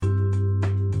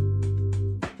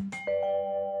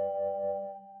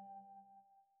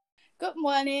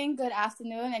morning, good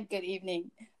afternoon, and good evening,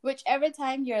 whichever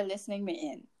time you're listening me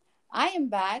in. I am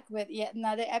back with yet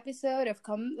another episode of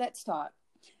Come Let's Talk.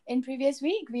 In previous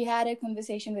week, we had a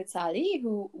conversation with Sally,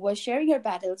 who was sharing her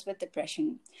battles with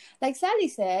depression. Like Sally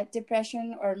said,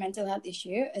 depression or mental health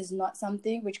issue is not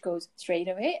something which goes straight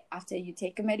away after you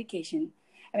take a medication.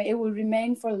 It will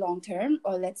remain for long term,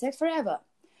 or let's say forever.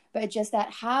 But it's just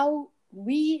that how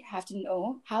we have to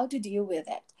know how to deal with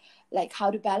it, like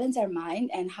how to balance our mind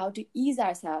and how to ease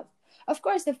ourselves. Of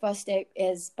course, the first step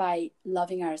is by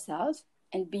loving ourselves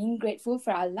and being grateful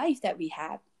for our life that we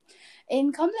have.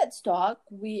 In Come Let's Talk,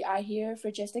 we are here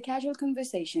for just a casual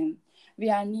conversation. We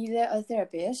are neither a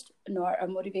therapist nor a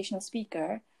motivational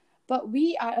speaker, but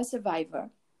we are a survivor,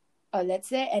 or let's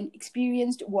say an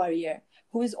experienced warrior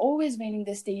who is always winning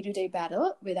this day-to-day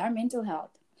battle with our mental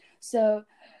health. So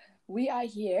we are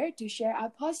here to share our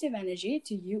positive energy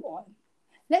to you all.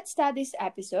 Let's start this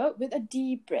episode with a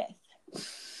deep breath.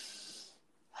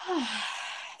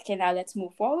 Okay, now let's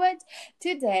move forward.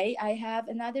 Today, I have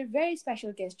another very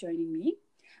special guest joining me.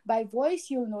 By voice,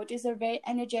 you'll notice they're very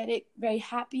energetic, very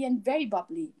happy, and very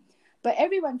bubbly. But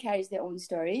everyone carries their own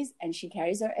stories, and she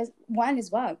carries her as one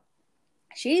as well.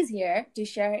 She is here to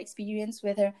share her experience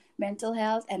with her mental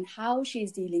health and how she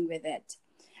is dealing with it.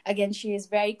 Again, she is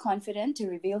very confident to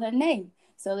reveal her name.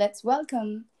 So let's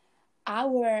welcome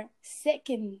our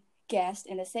second guest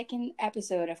in the second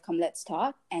episode of Come Let's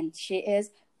Talk, and she is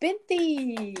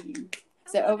Binti.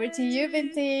 So over to you,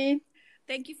 Binti.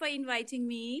 Thank you for inviting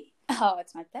me. Oh,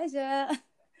 it's my pleasure.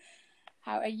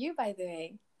 How are you, by the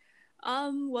way?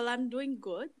 Well, I'm doing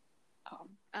good Oh,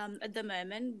 at the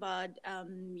moment, but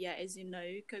yeah, as you know,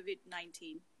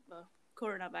 COVID-19,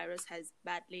 coronavirus has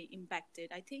badly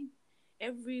impacted, I think,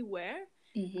 everywhere.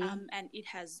 And it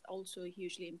has also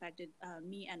hugely impacted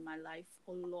me and my life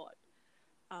a lot.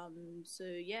 So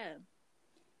yeah.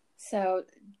 So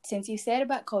since you said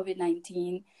about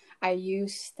COVID-19, are you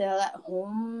still at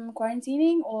home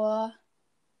quarantining or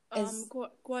is...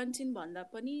 Quarantine भन्दा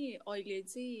पनि अहिले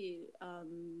चाहिँ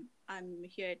I'm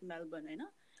here at Melbourne, होइन?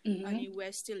 Mhm. And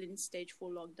we're still in stage 4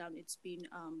 lockdown. It's been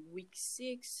week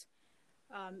 6.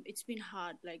 It's been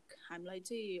hard. Like हामीलाई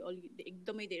चाहिँ अलि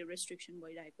एकदमै धेरै restriction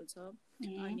भइरहेको छ.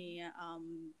 अनि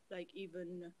like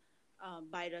even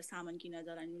बाहिर सामान किन्न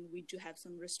जाँदा, I mean, we do have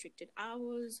some restricted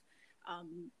hours.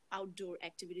 Outdoor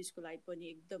activities को लागि पनि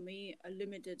एकदमै a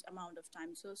limited amount of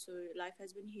time. So life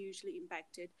has been hugely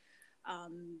impacted.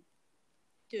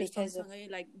 Because of...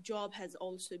 like job has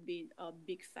also been a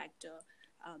big factor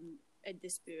at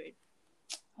this period.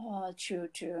 Oh, true.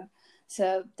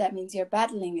 So that means you're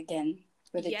battling again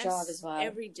with a job as well.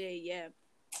 Every day, yeah.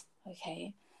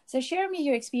 Okay. So share me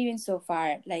your experience so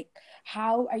far. Like,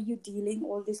 how are you dealing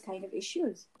all these kind of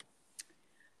issues?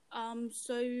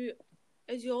 So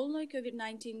as you all know,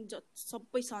 COVID-19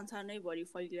 सबै संसार नै भरि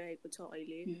फैलिरहेको छ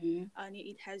अहिले. And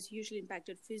it has hugely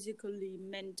impacted physically,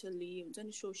 mentally,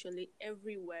 socially,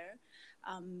 everywhere.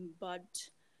 But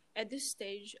at this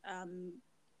stage,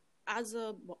 as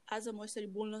a म यसरी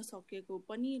बोल्न सकेको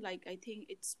पनि, like I think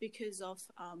it's because of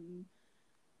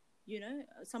you know,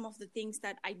 some of the things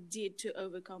that I did to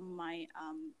overcome my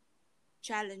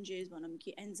challenges, भनौँ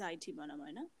कि anxiety भनौँ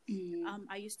हैन.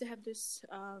 I used to have this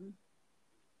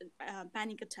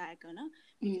panic attack,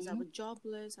 because I was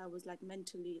jobless. I was like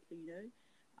mentally,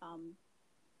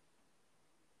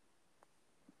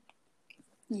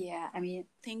 yeah, I mean,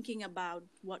 thinking about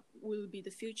what will be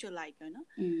the future like, and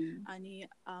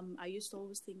I used to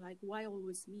always think like, why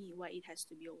always me? Why it has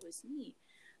to be always me?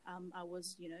 I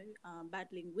was,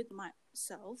 battling with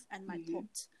myself and my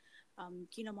thoughts.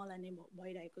 किन मलाई नै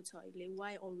भइरहेको छ अहिले?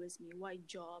 Why always me? Why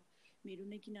job? मेरो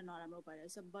नै किन नराम्रो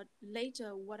भइरहेछ? But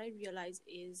later, what I realized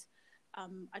is,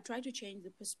 I try to change the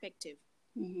perspective.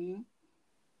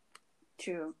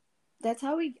 True. That's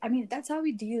how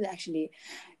we deal actually.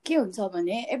 के हुन्छ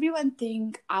भने everyone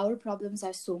think our problems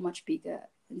are so much bigger.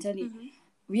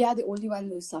 We are the only one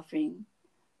who's suffering.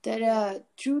 The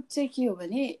truth चाहिँ के हो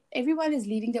भने everyone is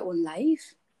living their own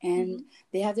life and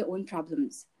they have their own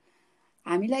problems.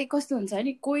 हामीलाई कस्तो हुन्छ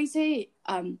नि, कोही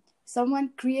चाहिँ someone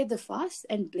create the fuss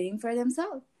and blame for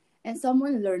themselves and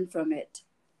someone learn from it.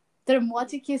 तर म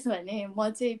चाहिँ के छ भने म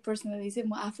चाहिँ personally चाहिँ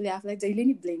म आफूलाई जहिले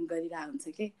नि blame गरिरहेको हुन्छ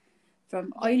के.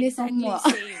 From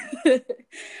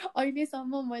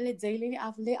अहिलेसम्म मैले जहिले नि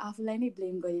आफूलाई नै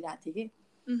blame गरिरहेको थिएँ के.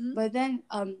 But then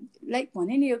like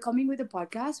भने नि, coming with a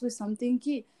podcast was something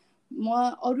कि म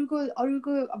अरूको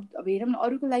हेरौँ न,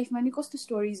 अरूको लाइफमा नि कस्तो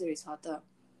स्टोरिजहरू छ त,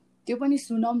 त्यो पनि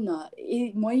सुनौँ न.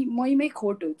 मैमै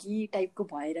खोट हो कि टाइपको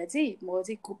भएर चाहिँ म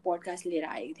चाहिँ पडकास्ट लिएर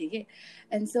आएको थिएँ कि.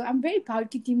 And so I'm very proud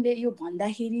कि तिमीले यो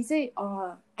भन्दाखेरि चाहिँ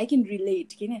आई क्यान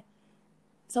रिलेट किन.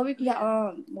 सबै कुरा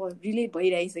म रिलेट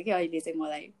भइरहेछ कि अहिले चाहिँ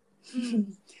मलाई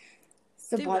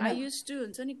I used to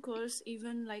हुन्छ नि course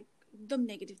even like एकदम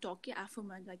नेगेटिभ टक कि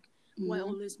आफूमा लाइक वाइ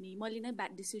अलवेज मी मैले नै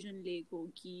ब्याड डिसिजन लिएको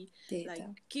कि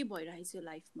लाइक के भइरहेछ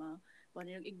लाइफमा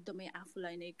भनेर एकदमै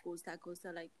आफूलाई नै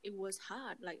खोज्दा like it was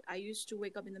hard like I use to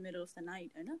wake up in the middle of the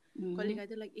night होइन कहिलेकाहीँ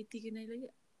त लाइक यतिकै नै लाइक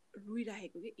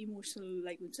रोइरहेको कि इमोसनल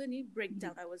लाइक हुन्छ नि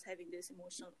breakdown I was having this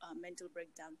emotional mental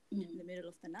breakdown in the middle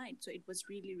of the night so it was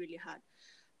really really hard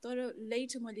तर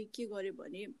late मैले के गरेँ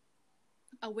भने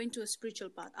I went to a spiritual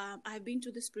path. I have been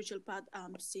to the spiritual path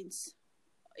since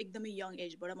एकदमै young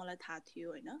एजबाट मलाई थाहा थियो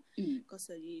होइन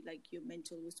कसरी लाइक यो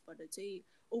मेन्टल उसबाट चाहिँ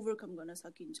ओभरकम गर्न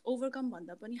सकिन्छ ओभरकम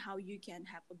भन्दा पनि how you can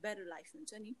have a better life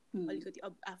हुन्छ नि अलिकति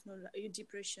अब आफ्नो यो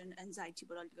डिप्रेसन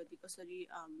एन्जाइटीबाट अलिकति कसरी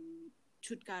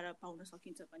छुटकारा पाउन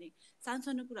सकिन्छ भने सानो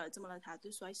सानो कुराहरू चाहिँ मलाई थाहा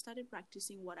थियो so I started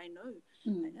practising what I know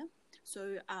होइन so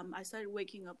I started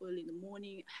waking up early in the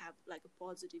morning, have like a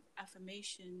positive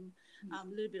affirmation, a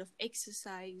little bit of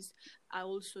exercise. I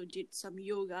also did some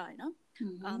yoga, you know,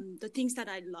 the things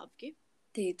that I love. Okay?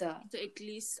 So at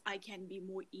least I can be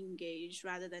more engaged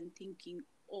rather than thinking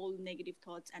all negative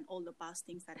thoughts and all the past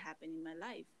things that happened in my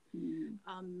life.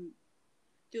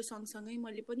 त्यो सँगसँगै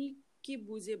मैले पनि के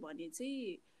बुझेँ भने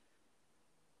चाहिँ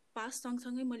past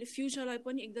सँगसँगै मैले फ्युचरलाई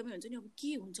पनि एकदमै हुन्छ नि अब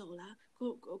के हुन्छ होला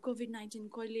COVID-19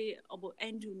 कहिले अब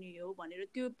एन्ड हुने हो भनेर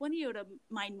त्यो पनि एउटा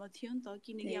माइन्डमा थियो नि त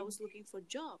किनकि आई वाज लुकिङ फर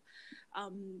जब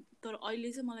तर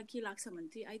अहिले चाहिँ मलाई के लाग्छ भने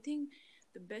चाहिँ I think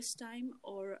the best time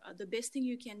or the best thing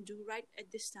you can do right at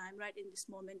this time, right in this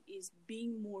moment, is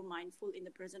being more mindful in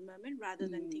the present moment rather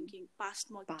than thinking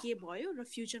past ma ke bhayo ra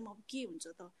future ma ke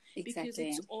huncha ta, because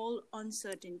it's all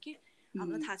uncertain ke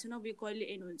hamलाई थाहा छैन अब यो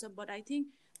कहिले and हुन्छ. But I think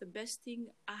the best thing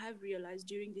I have realized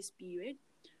during this period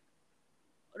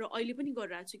र अहिले पनि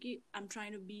गरिरहेको छु कि I'm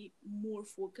trying to be more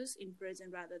focused in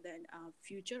present rather than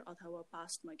future अथवा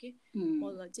pastमा के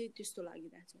मलाई चाहिँ त्यस्तो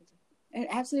लागिरहेको छ.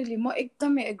 एब्सोल्युटली म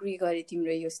एकदमै एग्री गरेँ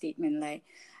तिम्रो यो स्टेटमेन्टलाई.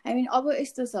 आई मिन अब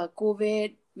यस्तो छ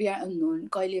कोभिड वी आर अननोन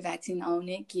कहिले भ्याक्सिन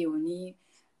आउने के हुने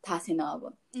थाहा छैन अब.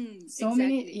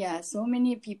 सो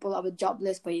मेनी पिपल अब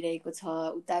जबलेस भइरहेको छ.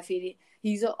 उता फेरि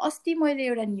हिजो अस्ति मैले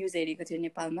एउटा न्युज हेरेको थियो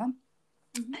नेपालमा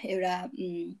एउटा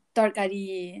तरकारी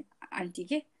आन्टी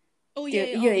के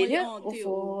यो हेऱ्यो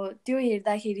ओफो त्यो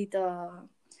हेर्दाखेरि त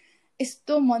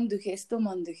यस्तो मन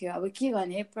दुख्यो अब के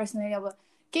गर्ने पर्सनली अब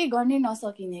केही गर्नै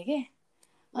नसकिने के.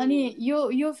 अनि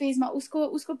यो फेजमा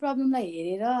उसको प्रब्लमलाई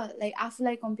हेरेर लाइक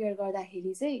आफूलाई कम्पेयर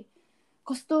गर्दाखेरि चाहिँ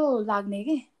कस्तो लाग्ने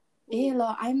के ए ल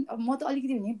म त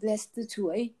अलिकति भने ब्लेस्ड छु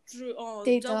है.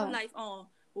 त्यही त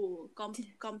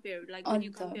compare like when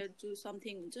you compare to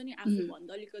something हुन्छ नि आफू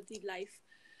भन्दा अलिकति लाइफ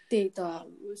त्यही त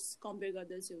उस कम्पेयर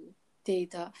गर्दैछु. त्यही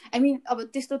त आई मिन अब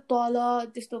त्यस्तो तल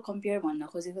त्यस्तो कम्पेयर भन्न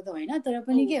खोजेको त होइन तर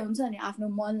पनि के हुन्छ नि आफ्नो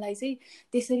मनलाई चाहिँ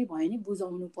त्यसरी भयो नि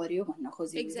बुझाउनु पर्यो भन्न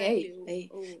खोजेको है.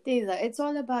 त्यही त it's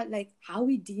all about like how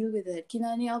we deal with it.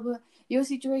 किनभने अब यो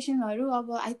सिचुएसनहरू अब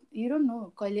यु डोन्ट नो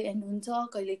कहिले एन्ड हुन्छ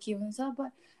कहिले के हुन्छ.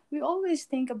 But we always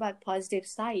think about positive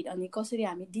side अनि कसरी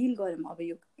हामी डिल गरौँ अब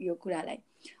यो कुरालाई.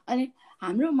 अनि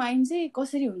हाम्रो माइन्ड चाहिँ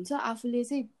कसरी हुन्छ आफूले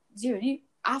चाहिँ जे भने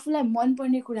आफूलाई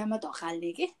मनपर्ने कुरामा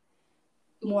धकाल्ने के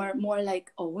more like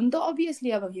हो नि त अभियसली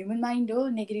अब ह्युमन माइन्ड हो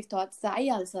नेगेटिभ थट्स त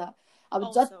आइहाल्छ. अब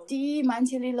जति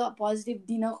मान्छेले ल पोजिटिभ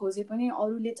दिन खोजे पनि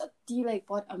अरूले जति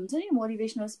लाइक हुन्छ नि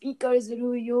मोटिभेसनल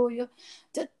स्पिकर्सहरू यो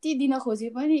जति दिन खोजे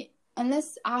पनि अनलेस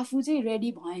आफू चाहिँ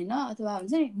रेडी भएन अथवा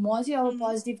हुन्छ नि म चाहिँ अब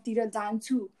पोजिटिभतिर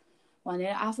जान्छु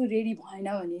भनेर आफू रेडी भएन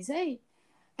भने चाहिँ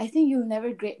I think you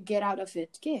never get out of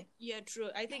it के.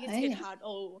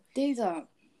 त्यही त.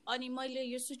 अनि मैले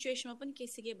यो सिचुएसनमा पनि के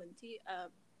सिकेँ भने चाहिँ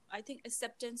I think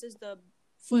acceptance is the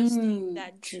first thing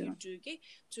that you do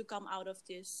to come out of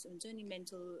this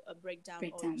mental breakdown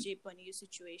or जे पनि यो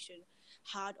situation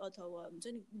hard अथवा हुन्छ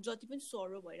नि जति पनि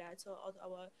sorrow भइरहेछ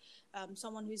अथवा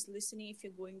someone who is listening if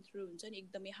you're going through हुन्छ नि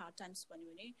एकदमै hard times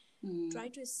भन्यो भने try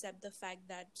to accept the fact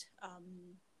that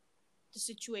the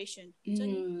situation हुन्छ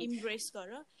नि embrace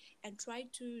गर and try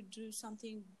to do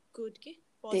something good के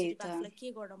positive आफूलाई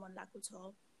के गर्न मन लागेको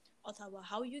छ अथवा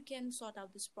how you can sort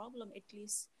out this problem at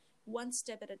least one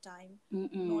step at a time.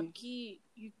 Not कि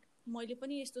मैले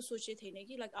पनि यस्तो सोचेको थिएन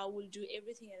कि like I will do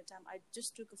everything at a time. I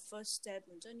just took a first step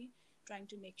हुन्छ नि trying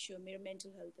to make sure मेरो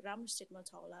mental health राम्रो स्टेटमा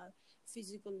छ होला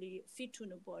physically fit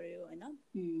हुनु पर्यो होइन.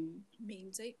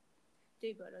 मेन चाहिँ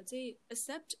त्यही भएर चाहिँ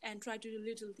accept and try to do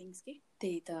little things के.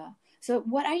 त्यही त. So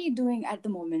what are you doing at the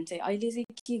moment चाहिँ अहिले चाहिँ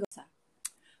के गर्छ?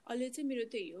 अहिले चाहिँ मेरो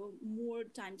त्यही हो मोर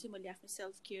टाइम चाहिँ मैले आफ्नो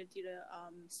सेल्फ केयरतिर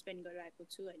स्पेन्ड गरिरहेको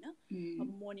छु होइन. अब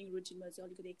मर्निङ रुटिनमा चाहिँ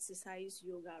अलिकति एक्सर्साइज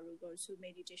योगाहरू गर्छु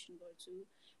मेडिटेसन गर्छु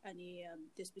अनि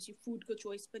त्यसपछि फुडको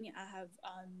चोइस पनि I have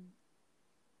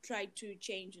try to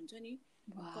change हुन्छ नि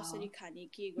कसरी खाने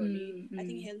के गर्ने I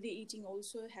think healthy eating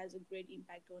also has a great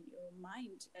impact on your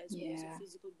mind as well as your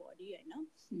physical body हैन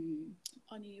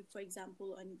अनि for example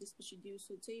अनि त्यसपछि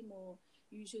दिउँसो चाहिँ म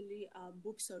usually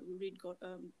बुक्सहरु रिड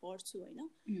पढ्छु हैन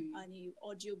अनि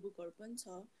अडियो बुकहरु पनि छ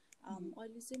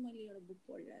अहिले चाहिँ मैले एउटा बुक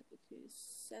पढिरहेको थिएँ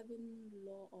 7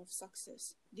 Law of Success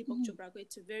Deepak चोपडाको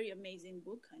it's a very amazing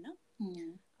book हैन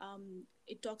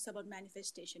it talks about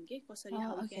manifestation के कसरी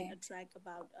how you can attract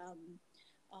about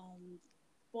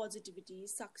positivity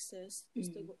success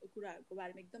त्यस्तो कुराहरुको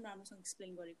बारेमा एकदम राम्रोसँग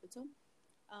एक्सप्लेन गरेको छ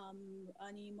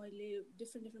अनि मैले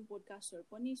डिफरेन्ट पोडकास्टहरु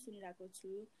पनि सुनिरहेको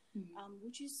छु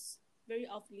which is very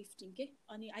uplifting के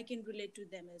अनि I can relate to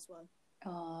them as well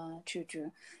true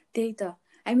त्यही त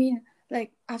I mean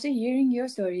like after hearing your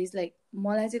stories like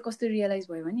मलाई चाहिँ कस्तो रियलाइज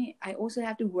भयो भने I also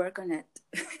have to work on it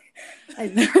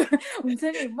हुन्छ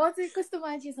नि म चाहिँ कस्तो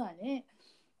मान्छे छ भने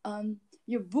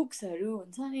यो बुक्सहरु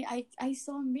हुन्छ नि I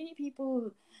saw many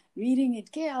people reading it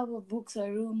के अब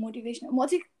बुक्सहरु मोटिभेशनल म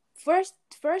चाहिँ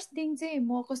फर्स्ट थिङ चाहिँ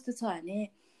म कस्तो छ भने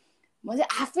म चाहिँ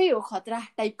आफै हो खतरा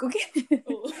टाइपको के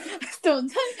त्यस्तो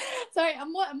हुन्छ नि सरी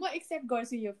म एक्सेप्ट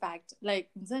गर्छु यो फ्याक्ट लाइक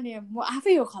हुन्छ नि म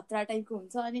आफै हो खतरा टाइपको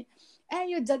हुन्छ अनि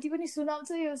यो जति पनि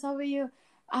सुनाउँछ यो सबै यो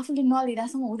आफूले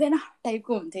नलिँदासम्म हुँदैन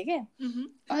टाइपको हुन्थ्यो के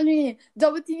अनि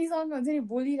जब तिमीसँग हुन्छ नि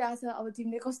बोलिरहेछ अब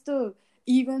तिमीले कस्तो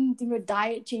इभन तिम्रो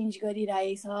डायट चेन्ज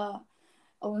गरिरहेछ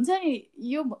हुन्छ नि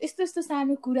यो यस्तो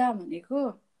सानो कुरा भनेको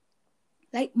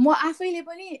लाइक म आफैले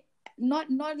पनि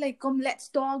not like come let's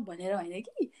talk भनेर हैन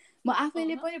कि म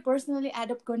आफैले पनि पर्सनली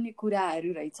एडप्ट गर्ने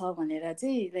कुराहरु रहेछ भनेर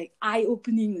चाहिँ लाइक आई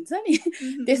ओपनिङ हुन्छ नि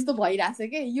त्यस्तो भइराछ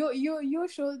के यो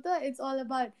शो त it's all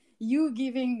about you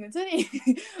giving हुन्छ नि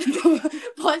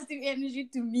positive energy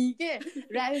to me के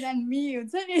rather than me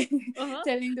हुन्छ नि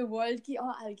telling the world कि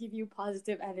I'll give you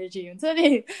positive energy हुन्छ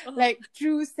नि like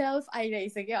true self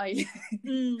आइरहेछ के अहिले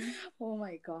oh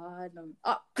my god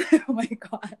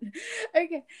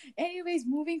okay anyways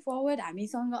moving forward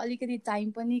हामीसँग अलिकति टाइम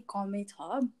पनि कमै छ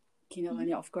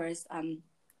किनभने of course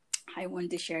I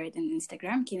want to share it on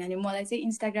Instagram किनभने मलाई चाहिँ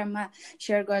इन्स्टाग्राममा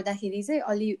शेयर गर्दाखेरि चाहिँ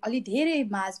अलि धेरै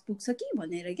मास पुग्छ कि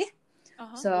भनेर के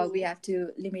so we have to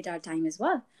limit our time as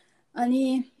well अनि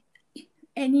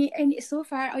any so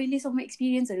far अहिलेसम्म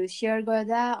एक्सपिरियन्सहरु शेयर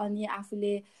गर्दा अनि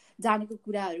आफूले जानेको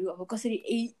कुराहरु अब कसरी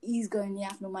इज गर्ने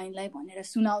आफ्नो माइन्डलाई भनेर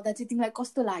सुनाउँदा चाहिँ तिमीलाई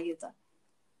कस्तो लाग्यो त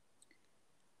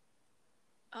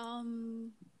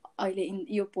अहिले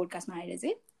यो पोडकास्टमा आएर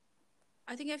चाहिँ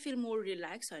I think I feel more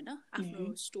relaxed हैन आफ्नो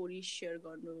स्टोरी शेयर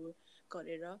गर्नु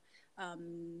गरेर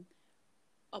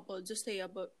अब जस्तै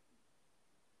अब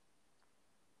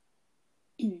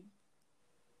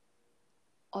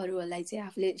अरूलाई चाहिँ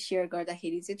आफूले शेयर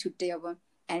गर्दाखेरि चाहिँ छुट्टै अब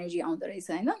एनर्जी आउँदो रहेछ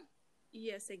हैन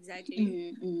Yes, exactly.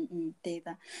 त्यही त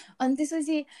अनि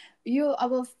त्यसपछि यो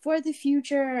अब फर द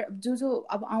फ्युचर जो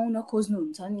अब आउन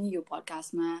खोज्नुहुन्छ नि यो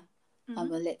पडकास्टमा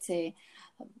अब लेट्स से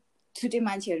छुट्टै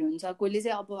मान्छेहरु हुन्छ कोहीले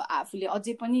चाहिँ अब आफूले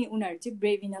अझै पनि उनीहरु चाहिँ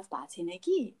ब्रेभ इनफ भएको छैन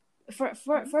कि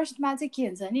फर्स्टमा चाहिँ के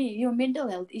हुन्छ नि यो मेन्टल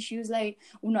हेल्थ इश्यूजलाई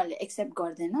उनीहरुले एक्सेप्ट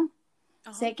गर्दैन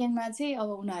सेकेन्डमा चाहिँ अब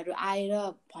उनीहरु आएर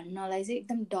भन्नलाई चाहिँ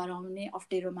एकदम डराउने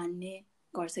अप्ठ्यारो मान्ने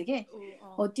गर्छ के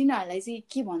हो तिनीहरुलाई चाहिँ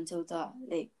के भन्छौ त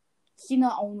लाइक किन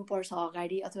आउनु पर्छ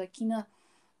अगाडि अथवा किन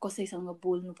कसैसँग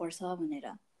बोल्नु पर्छ भनेर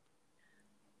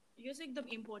यो चाहिँ एकदम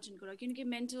इम्पोर्टेन्ट कुरा किनकि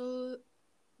मेन्टल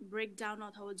ब्रेकडाउन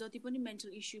अथवा जति पनि मेन्टल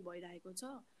इश्यू भइरहेको छ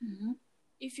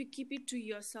if you keep it to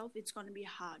yourself it's going to be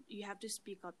hard you have to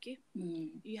speak up okay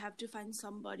you have to find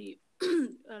somebody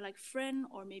like friend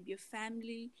or maybe a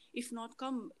family if not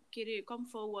come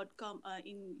forward come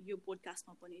in your podcast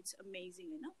ma pani it's amazing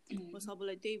हैन म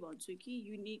सबैलाई त्यही भन्छु कि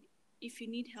if you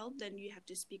need help then you have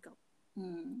to speak up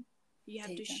you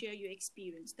have to share your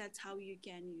experience that's how you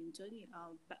can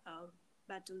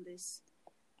battle this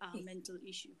mental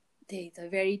issue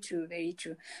very true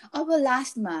अब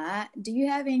लास्टमा do you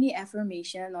have any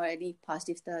affirmation or any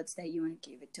positive thoughts that you want to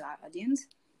give it to our audience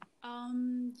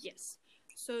yes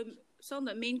so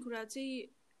the main कुरा चाहिँ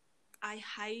I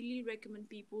highly recommend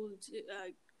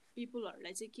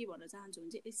peopleहरुलाई चाहिँ के भन्न चाहन्छु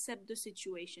भने चाहिँ accept the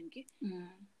situation के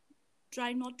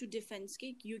try not to defend के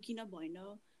यो किन भएन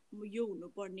यो हुनु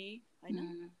पर्ने हैन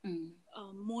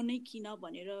म नै किन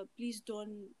भनेर please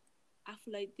don't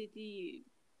आफुलाई त्यति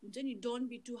हुन्छ नि don't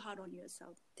be too hard on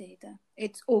yourself त्यही त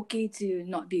it's okay to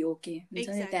not be okay हुन्छ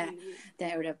नि that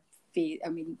एउटा I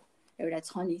mean एउटा छ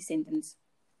नि sentence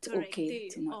it's okay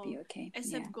to not be okay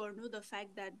accept गर्नु the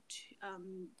fact that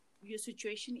your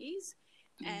situation is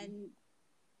and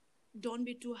don't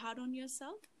be too hard on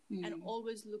yourself and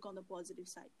always look on the positive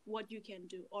side what you can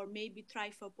do or maybe try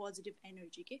for positive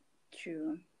energy okay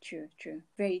true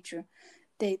very true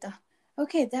त्यही त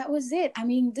Okay, that was it. I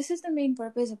mean, this is the main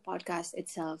purpose of podcast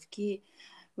itself,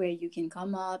 where you can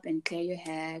come up and clear your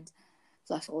head,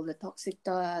 flush all the toxic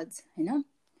thoughts,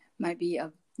 might be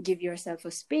give yourself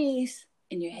a space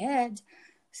in your head.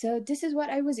 So this is what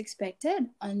I was expected.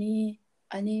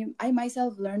 I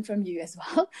myself learned from you as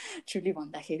well. Truly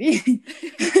भन्दाखेरि.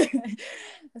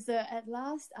 So at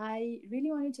last, I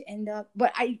really wanted to end up,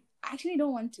 but I actually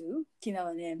don't want to.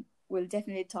 We'll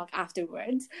definitely talk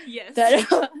afterwards. Yes.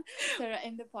 So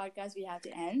in the podcast, we have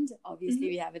to end. Obviously,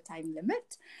 we have a time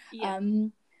limit. Yeah.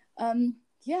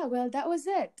 Yeah, well, that was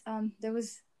it. There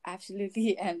was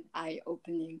absolutely an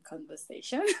eye-opening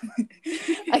conversation.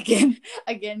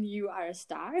 again, you are a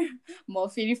star. More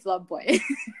फेरि flop boy.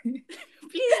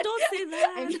 Please don't say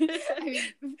that. I mean,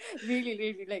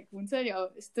 really, like, हुन्छ नि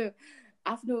अब यस्तो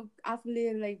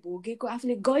आफूले like भोगेको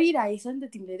आफूले गरिरहेछ नि त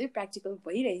तिमीले चाहिँ प्र्याक्टिकल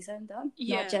भइरहेछ नि त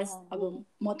नट जस्ट अब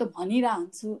म त भनिरहेको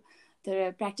हुन्छु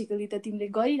तर प्र्याक्टिकली त तिमीले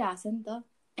गरिरहेछ नि त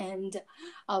एन्ड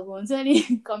अब हुन्छ नि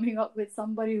coming up with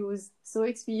somebody who is so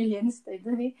experienced होइन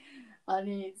नि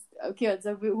अनि के भन्छ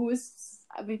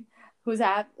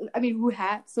who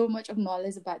have so much of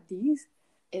knowledge about these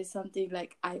is something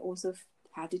like I also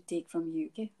had to take from you.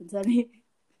 Okay,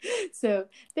 so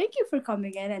thank you for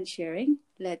coming in and sharing.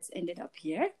 Let's end it up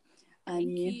here.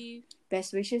 Thank you.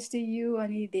 Best wishes to you.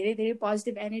 Very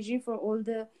positive energy for all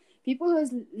the people who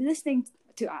is listening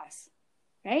to us.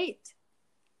 Right?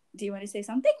 Do you want to say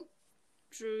something?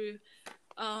 True.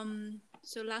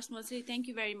 So last one, say thank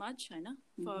you very much, Aina,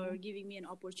 for giving me an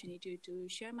opportunity to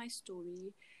share my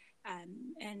story,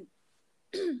 and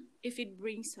if it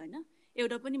brings, Aina,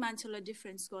 एउटा पनि मान्छेलाई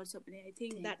difference गर्छ भने I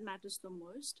think that matters the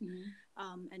most.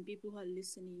 And people who are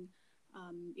listening,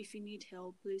 if you need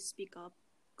help, please speak up,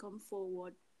 come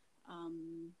forward.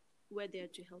 We're there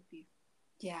to help you.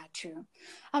 Yeah, true.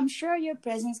 I'm sure your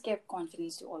presence gave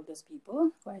confidence to all those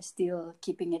people who are still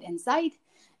keeping it inside.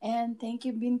 And thank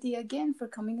you, Binti, again for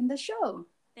coming on the show.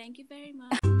 Thank you very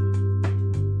much.